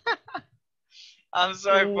 I'm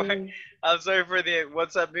sorry for the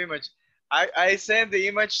WhatsApp image. I sent the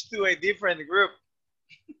image to a different group.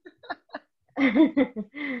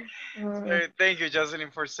 Sorry, thank you,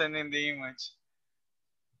 Jocelyn, for sending the image.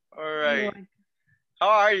 All right. How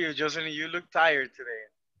are you, Jocelyn? You look tired today.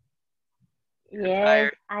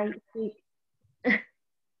 Yes, I'm sick.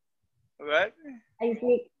 What? I'm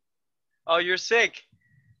sick. Oh, you're sick.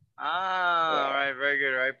 All right, very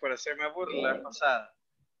good. All right, por hacerme burla la pasada.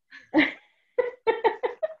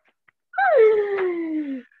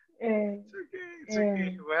 It's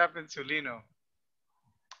okay. What happened to Lino?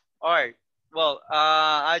 All right. Well,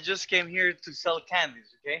 I just came here to sell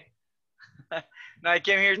candies. Okay. No, I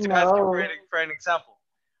came here to ask you for an example.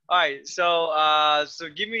 All right. So, so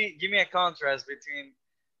give me a contrast between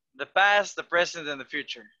the past, the present, and the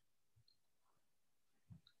future.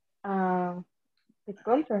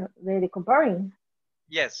 The comparing.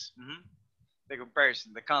 Yes. The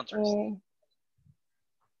comparison, the contrast.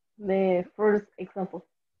 The first example.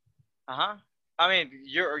 I mean,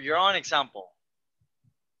 your own example.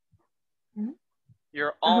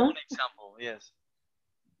 Your own example. Yes.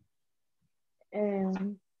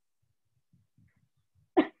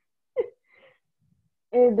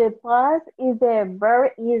 The past is the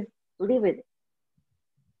verb is lived.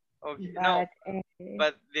 Okay. No.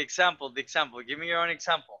 But the example. Give me your own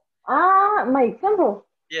example. My example.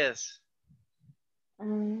 Yes.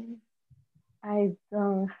 I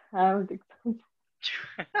don't have the example.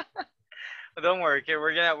 Don't worry. Okay,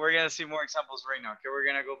 we're gonna see more examples right now. Okay, we're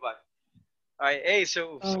gonna go back. All right. Hey,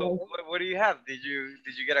 so what do you have? Did you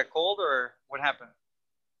get a cold or what happened?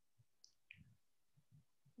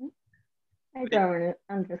 I don't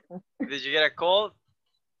understand. Did you get a cold?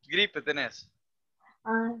 Gripe tenés?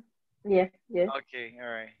 Yes. Okay. All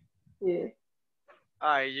right. Yes. All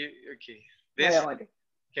right. Okay. This.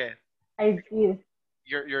 Okay. I did.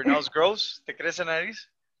 Your nose grows? ¿Te crece la nariz?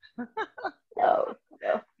 No,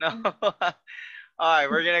 no. No. All right,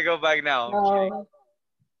 we're gonna go back now. Okay. No.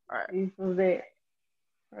 All right. This was it.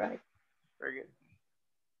 Right. Very good.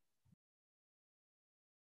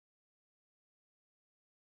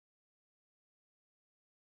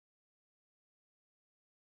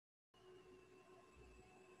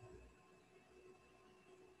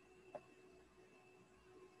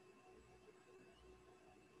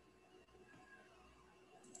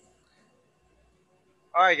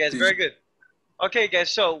 All right, guys, very good. Okay,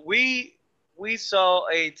 guys, so we saw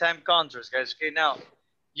a time contrast, guys. Okay, now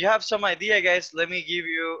you have some idea, guys. Let me give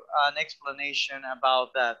you an explanation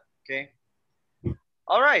about that. Okay.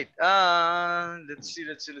 All right. Let's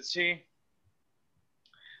see.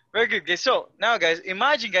 Very good, guys. So now, guys,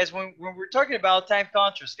 imagine, guys, when we're talking about time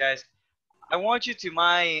contrast, guys, I want you to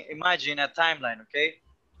imagine a timeline. Okay.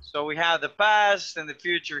 So we have the past and the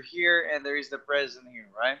future here, and there is the present here,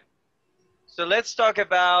 right? So let's talk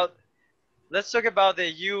about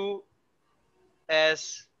the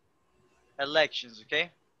U.S. elections,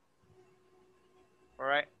 okay? All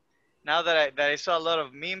right. Now that I saw a lot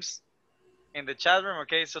of memes in the chat room,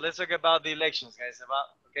 okay? So let's talk about the elections, guys.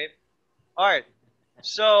 Okay. All right.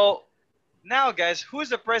 So now, guys, who's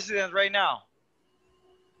the president right now?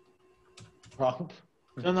 Trump.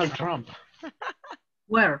 Donald Trump.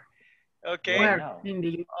 Where? Okay. Where? In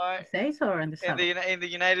the States or in the South? In the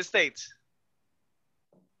United States.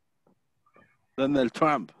 Donald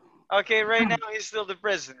Trump. Okay, right now he's still the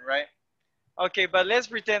president, right? Okay, but let's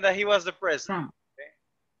pretend that he was the president.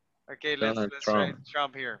 Okay, let's try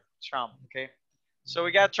Trump here. Trump, okay. So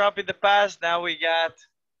we got Trump in the past. Now we got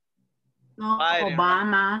Biden,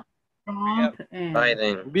 Obama, Trump, and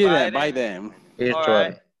Biden. All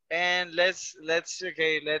right, and let's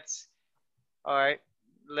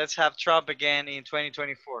have Trump again in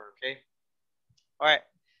 2024. Okay. All right.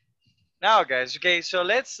 Now, guys, okay, so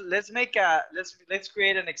let's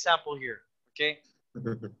create an example here, okay?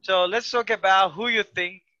 So let's talk about who you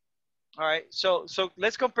think. All right, so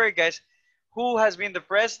let's compare, guys, who has been the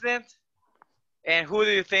president, and who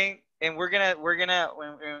do you think? And we're gonna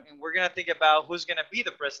think about who's gonna be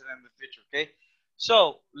the president in the future, okay?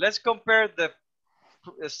 So let's compare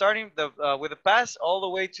starting with the past all the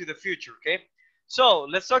way to the future, okay? So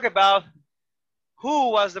let's talk about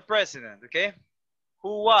who was the president, okay?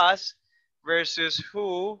 Who was versus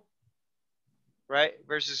who, right?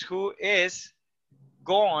 Versus who is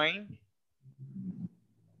going,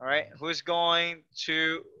 all right? Who's going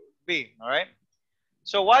to be, all right?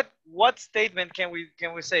 So what statement can we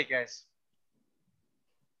say, guys?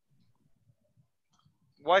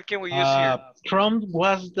 What can we use here? Trump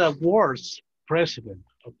was the worst president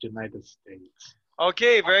of the United States.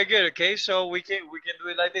 Okay, very good. Okay, so we can do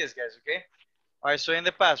it like this, guys. Okay. All right. So in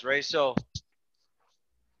the past, right? So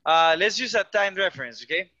let's use a time reference.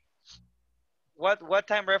 Okay. What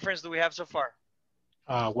time reference do we have so far?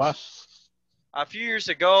 Was a few years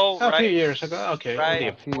ago. A few years ago. Okay.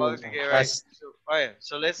 Right. Right.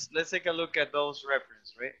 So let's take a look at those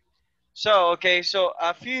references, right? So okay. So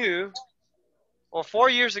a few or 4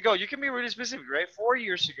 years ago. You can be really specific, right? 4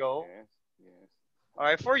 years ago. Yes. All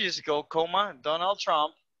right, 4 years ago, Donald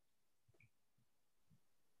Trump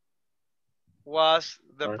was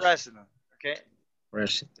the president, okay?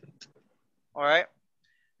 President. All right,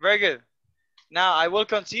 very good. Now I will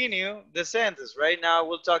continue the sentence. Right now, I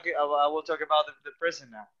will talk about the present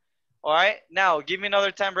now. All right, now give me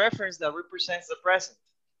another time reference that represents the present.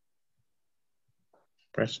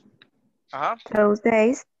 Present. Those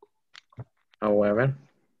days. However.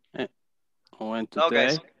 When today. No,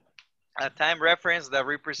 guys. A time reference that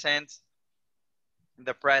represents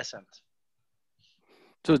the present.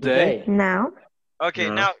 Today. Now. Okay,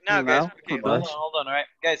 now guys. Okay, hold on, all right,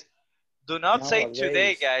 guys. Do not say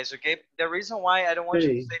today, guys. Okay. The reason why I don't want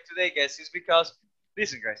you to say today, guys, is because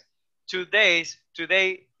listen, guys.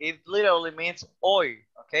 Today it literally means hoy.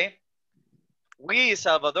 Okay. We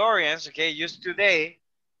Salvadorians, okay, use today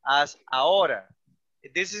as ahora.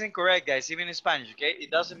 This is incorrect, guys. Even in Spanish, okay,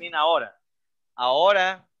 it doesn't mean ahora.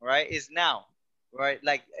 Ahora, right, is now, right?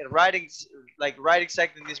 Like right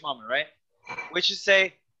exactly in this moment, right? We should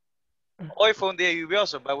say hoy fue un día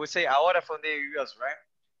lluvioso, but we say ahora fue un día lluvioso, right?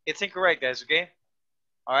 It's incorrect, guys, okay?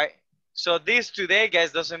 All right. So this today,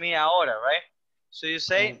 guys, doesn't mean ahora, right? So you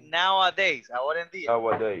say nowadays, ahora en día.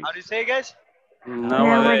 Nowadays. How do you say it, guys?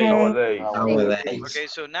 Nowadays. Okay,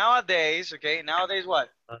 so nowadays, okay, nowadays what?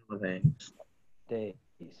 Nowadays. Biden.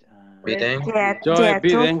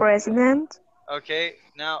 The president. Okay,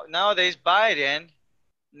 nowadays Biden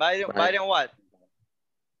what?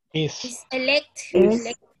 Is elect.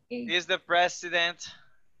 Is the president.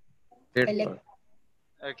 Elect.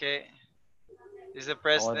 Okay. Is the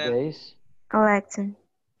president Nowadays. Election.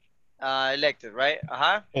 Elected, right?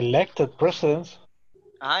 Elected president.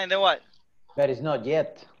 And then what? But it's not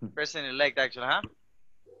yet. President-elect, actually,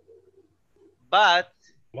 But,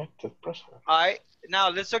 Elected president. all right, now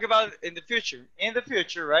let's talk about in the future. In the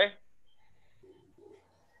future, right?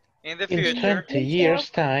 In the In future. 20 years'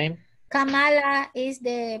 time. Kamala is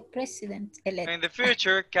the president elect. In the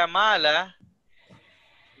future, Kamala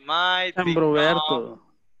might Chambroberto. become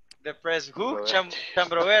the president. Who?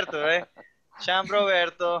 Chambroberto, right?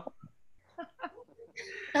 Chambroberto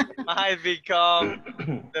might become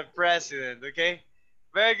the president. Okay,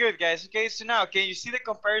 very good, guys. Okay, so now can you see the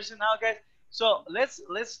comparison now, guys? So let's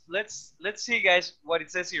see, guys, what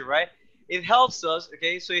it says here, right? It helps us.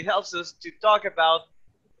 Okay, so it helps us to talk about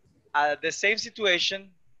the same situation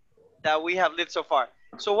that we have lived so far.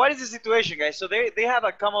 So what is the situation, guys? So they have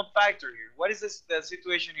a common factor here. What is the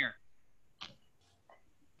situation here?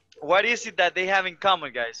 What is it that they have in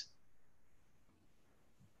common, guys?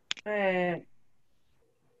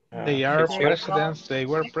 They are presidents. They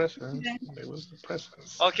were presidents. They was the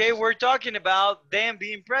presidents. Okay, we're talking about them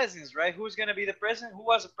being presidents, right? Who's going to be the president? Who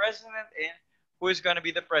was the president? And who is going to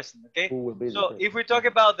be the president? Okay. Who will be the So president? if we talk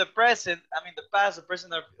about the present, I mean the past, the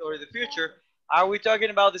present, or the future, are we talking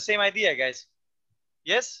about the same idea, guys?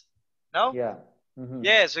 Yes? No? Yeah. Mhm.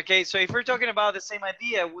 Yes. Okay. So if we're talking about the same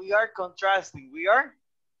idea, we are contrasting. We are.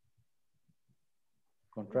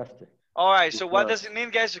 Contrasted. All right. So what does it mean,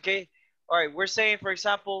 guys? Okay. All right. We're saying, for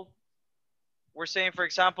example,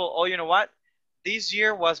 oh, you know what? This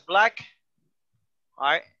year was black. All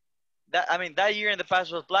right. That year in the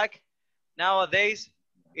past was black. Nowadays,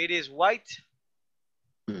 it is white.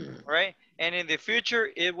 All right. And in the future,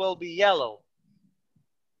 it will be yellow.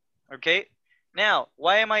 Okay. Now,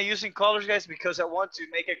 why am I using colors, guys? Because I want to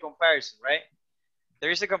make a comparison, right?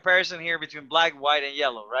 There is a comparison here between black, white, and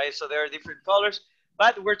yellow, right? So there are different colors,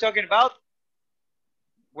 but we're talking about.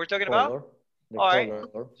 Color. The All right.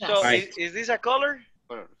 color. So is this a color?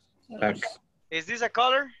 Black. Is this a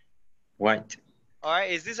color? White. All right.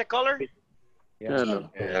 Is this a color? Yellow.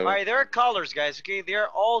 All right. There are colors, guys. Okay. They are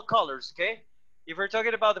all colors. Okay. If we're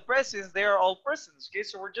talking about the presidents, they are all presidents. Okay.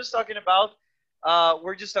 So we're just talking about,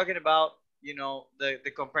 you know,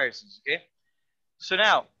 the comparisons. Okay. So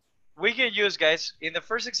now we can use, guys, in the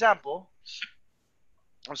first example.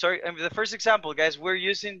 I'm sorry. In the first example, guys, we're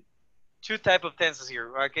using two type of tenses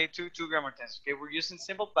here. Okay. Two grammar tenses. Okay. We're using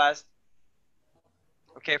simple past.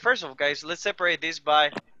 Okay. First of all, guys, let's separate this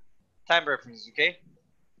by time references. Okay.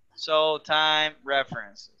 So time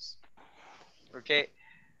references. Okay.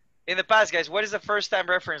 In the past, guys, what is the first time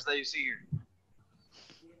reference that you see here?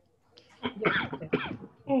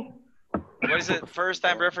 What is the first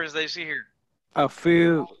time reference that you see here? A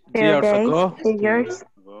few years ago. Years.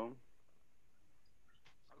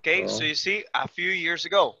 Okay, so you see a few years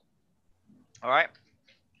ago. All right.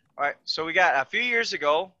 All right. So we got a few years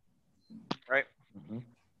ago, right?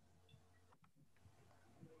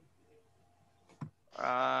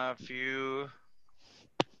 A few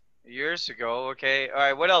years ago. Okay. All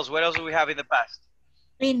right. What else? What else do we have in the past?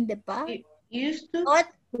 In the past. Used to. What?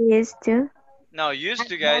 Used to. No, used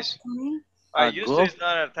to, guys. All right. Used to is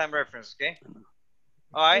not a time reference. Okay.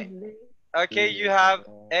 All right. Okay. You have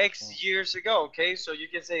X years ago. Okay. So you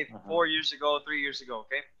can say 4 years ago, 3 years ago.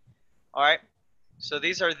 Okay. All right. So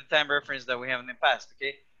these are the time reference that we have in the past.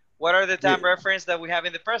 Okay. What are the time reference that we have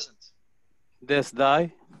in the present? This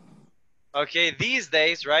day. Okay. These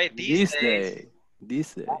days, right? This day.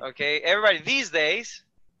 This day. Okay. Everybody, these days.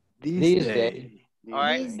 This day. All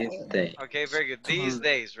right. This day. Okay. Very good. These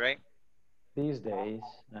days, right? These days.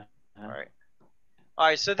 All right. All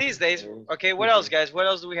right. So these days. Okay. What else, guys? What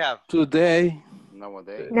else do we have? Today.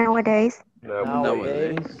 Nowadays. Nowadays.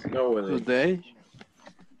 Today.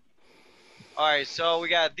 All right. So we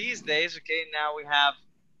got these days. Okay. Now we have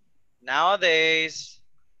nowadays.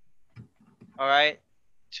 All right.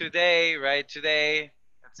 Today, right? Today,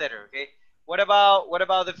 etc. Okay. What about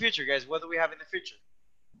the future, guys? What do we have in the future?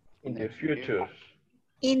 In the future.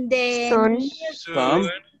 In the Soon.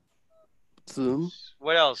 Soon.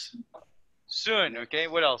 What else? Soon. Okay.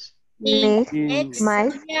 What else? next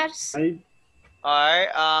Might. years. All right.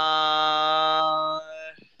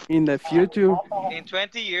 In the future. In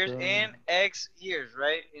 20 years, in X years,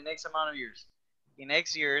 right? In X amount of years. In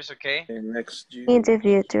X years, okay? Next year. In the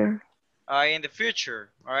future. In the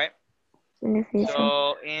future, all right? In the future.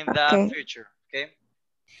 So, in the future, okay?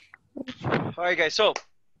 All right, guys, so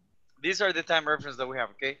these are the time reference that we have,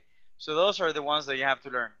 okay? So those are the ones that you have to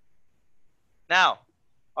learn. Now,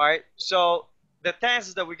 all right, so the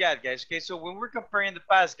tenses that we got, guys, okay? So when we're comparing the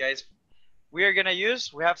past, guys, we are gonna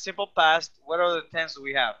use, we have simple past. What other tense do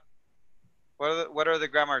we have? What are the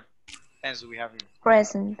grammar tense do we have here?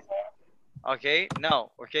 Present. Okay,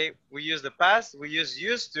 no, okay. We use the past, we use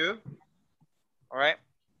used to. All right.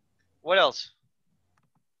 What else?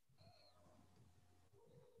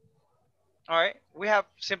 All right, we have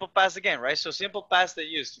simple past again, right? So simple past they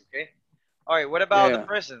used to, okay? All right, what about the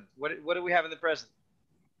present? What do we have in the present?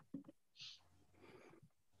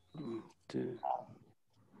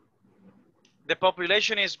 The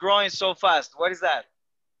population is growing so fast. What is that?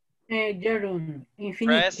 Gerund,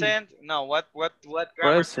 infinitive. Present? No, what grammar?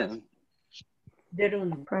 Present.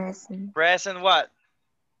 Gerund. Present. Present what?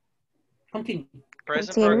 Continue.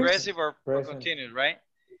 Present Continuous. progressive or continued, right?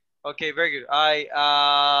 Okay, very good.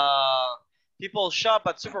 People shop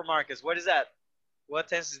at supermarkets. What is that? What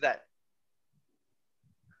tense is that?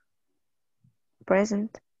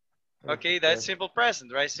 Present. Okay, that's simple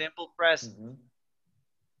present, right? Simple present.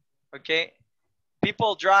 Okay.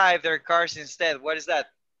 People drive their cars instead. What is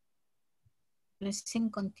that?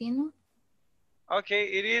 Present continuo. Okay,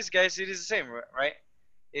 it is, guys. It is the same, right?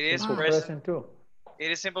 It is Simple present. present too.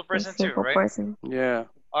 It is simple present Simple too, right? present. Yeah.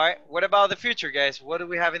 All right. What about the future, guys? What do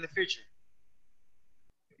we have in the future?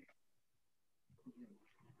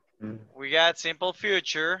 We got simple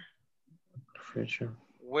future. Future.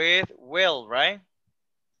 With will, right?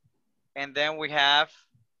 And then we have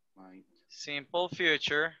simple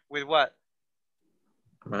future with what?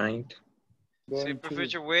 Might. Simple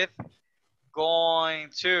future with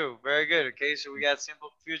going to. Very good. Okay, so we got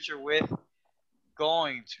simple future with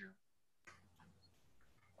going to.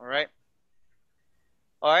 All right.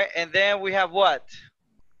 All right, and then we have what?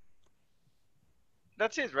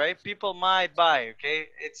 That's it, right? People might buy. Okay,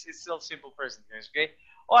 it's still simple present, guys. Okay.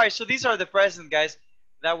 All right, so these are the present, guys,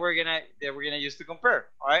 that we're gonna use to compare.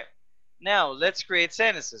 All right. Now let's create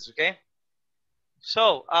sentences. Okay.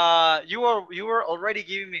 So you were already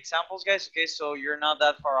giving me examples, guys. Okay, so you're not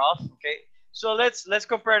that far off. Okay. So let's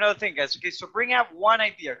compare another thing, guys. Okay, so bring out one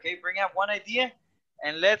idea. Okay, bring out one idea,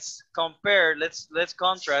 and let's compare. Let's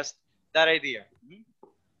contrast that idea.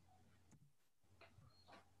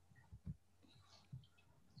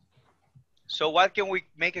 So what can we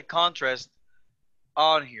make a contrast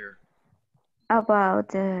on here? About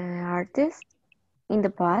the artist in the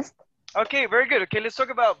past. Okay, very good. Okay, let's talk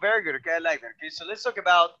about, very good. Okay, I like that. Okay, so let's talk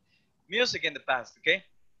about music in the past. Okay,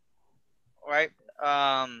 all right,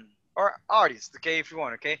 or artists. Okay, if you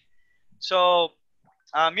want. Okay, so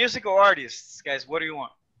music or artists, guys. What do you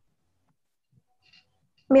want?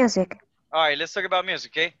 Music. All right, let's talk about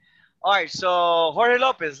music. Okay, all right. So Jorge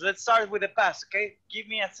Lopez, let's start with the past. Okay, give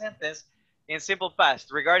me a sentence in simple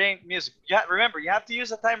past regarding music. Remember, you have to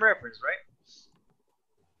use a time reference, right?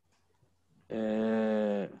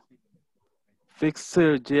 6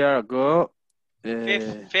 years ago.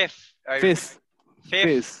 Fifth. It's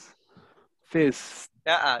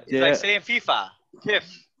it's like saying FIFA.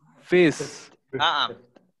 Fifth.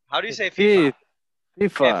 How do you say FIFA?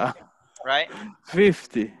 FIFA. Fifth, right?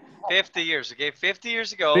 50. 50 years, okay? 50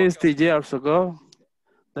 years ago. 50 years ago,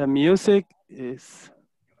 the music is...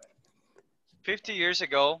 50 years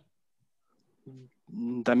ago.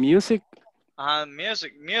 The music?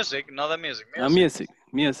 Music, not the music.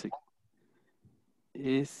 Music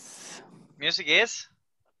is... Music is?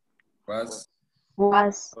 Was.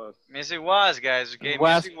 Music was, guys, okay?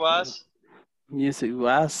 Music was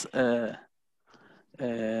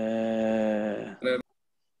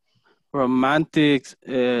romantic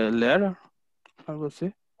letter, algo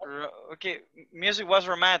así. Okay, music was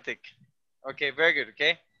romantic. Okay, very good,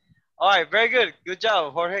 okay? All right, very good. Good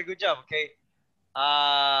job, Jorge, good job, okay?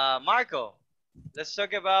 Marco, let's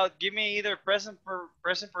talk about, give me either present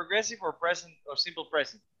progressive or present or simple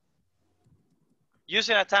present.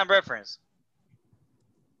 Using a time reference.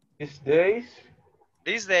 These days.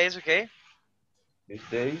 These days, okay? These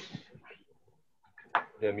days.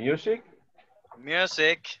 The music.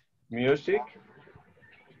 Music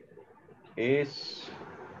is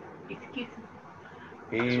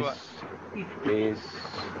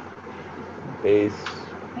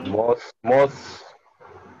most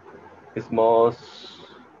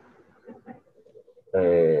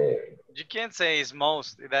you can't say is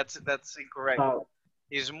most, that's incorrect.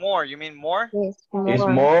 Is more, you mean more? It's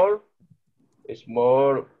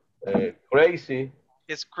more crazy.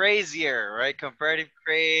 It's crazier, right? Comparative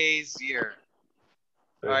crazier.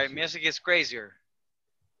 All right, music is crazier.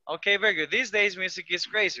 Okay, very good. These days, music is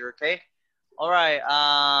crazier, okay? All right,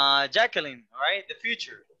 Jacqueline, all right, the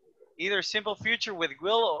future. Either simple future with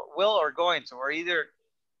will or going to, or either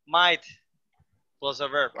might plus a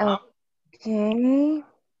verb. Okay.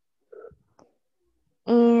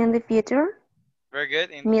 In the future? Very good.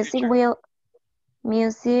 In music the future. will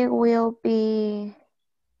Music will be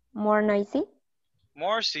more noisy.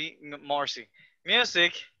 Music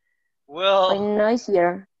Or will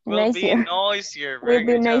noisier. be Noisier. noisier. Very Will be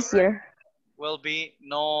good job. noisier. Will be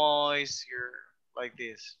noisier, like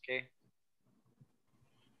this. Okay.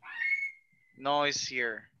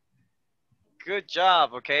 Noisier. Good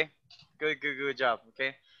job. Okay. Good job.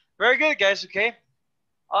 Okay. Very good, guys. Okay.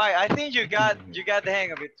 All right. I think you got the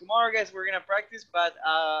hang of it. Tomorrow, guys, we're gonna practice. But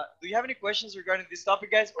do you have any questions regarding this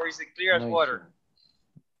topic, guys, or is it clear as water?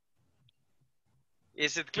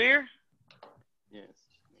 Is it clear? Yes.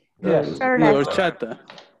 Yes. La horchata.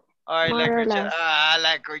 All right, More or less.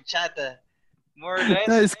 la corchata. More or less.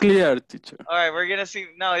 No, it's clear, teacher. All right, we're gonna see.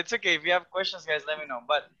 No, it's okay. If you have questions, guys, let me know.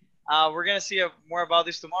 But we're gonna see more about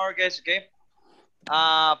this tomorrow, guys. Okay.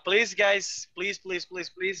 Please, guys, please.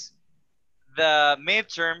 The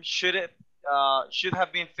midterm should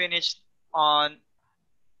have been finished on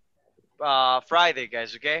Friday,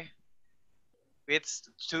 guys. Okay.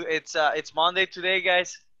 It's Monday today,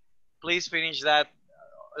 guys. Please finish that.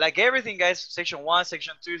 Like everything, guys. Section 1,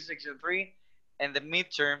 Section 2, Section 3, and the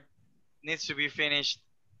midterm needs to be finished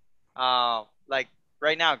like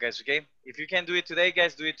right now, guys. Okay. If you can do it today,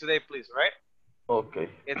 guys, do it today, please. All right. Okay.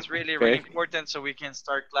 It's really important so we can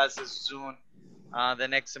start classes soon the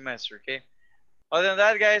next semester. Okay. Other than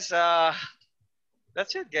that, guys,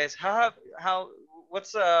 that's it, guys.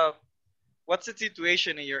 What's the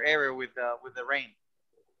situation in your area with the rain?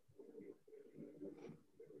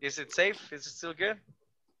 Is it safe? Is it still good?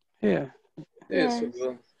 Yeah. Yes.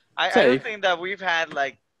 I don't think that we've had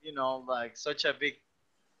like such a big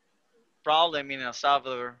problem in El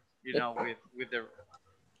Salvador,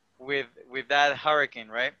 with that hurricane,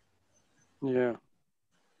 right? Yeah.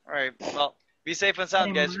 All right. Well, be safe and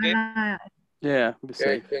sound, guys. Okay. Yeah. Be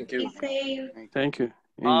safe. Thank you. Be safe. Thank you.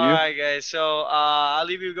 And All you? right, guys. So I'll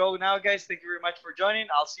leave you go now, guys. Thank you very much for joining.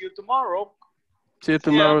 I'll see you tomorrow. See you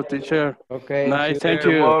tomorrow, teacher. Okay. Night. See you Thank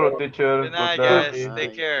you. Tomorrow, teacher. Good night, Good night. guys.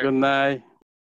 Take care. Good night.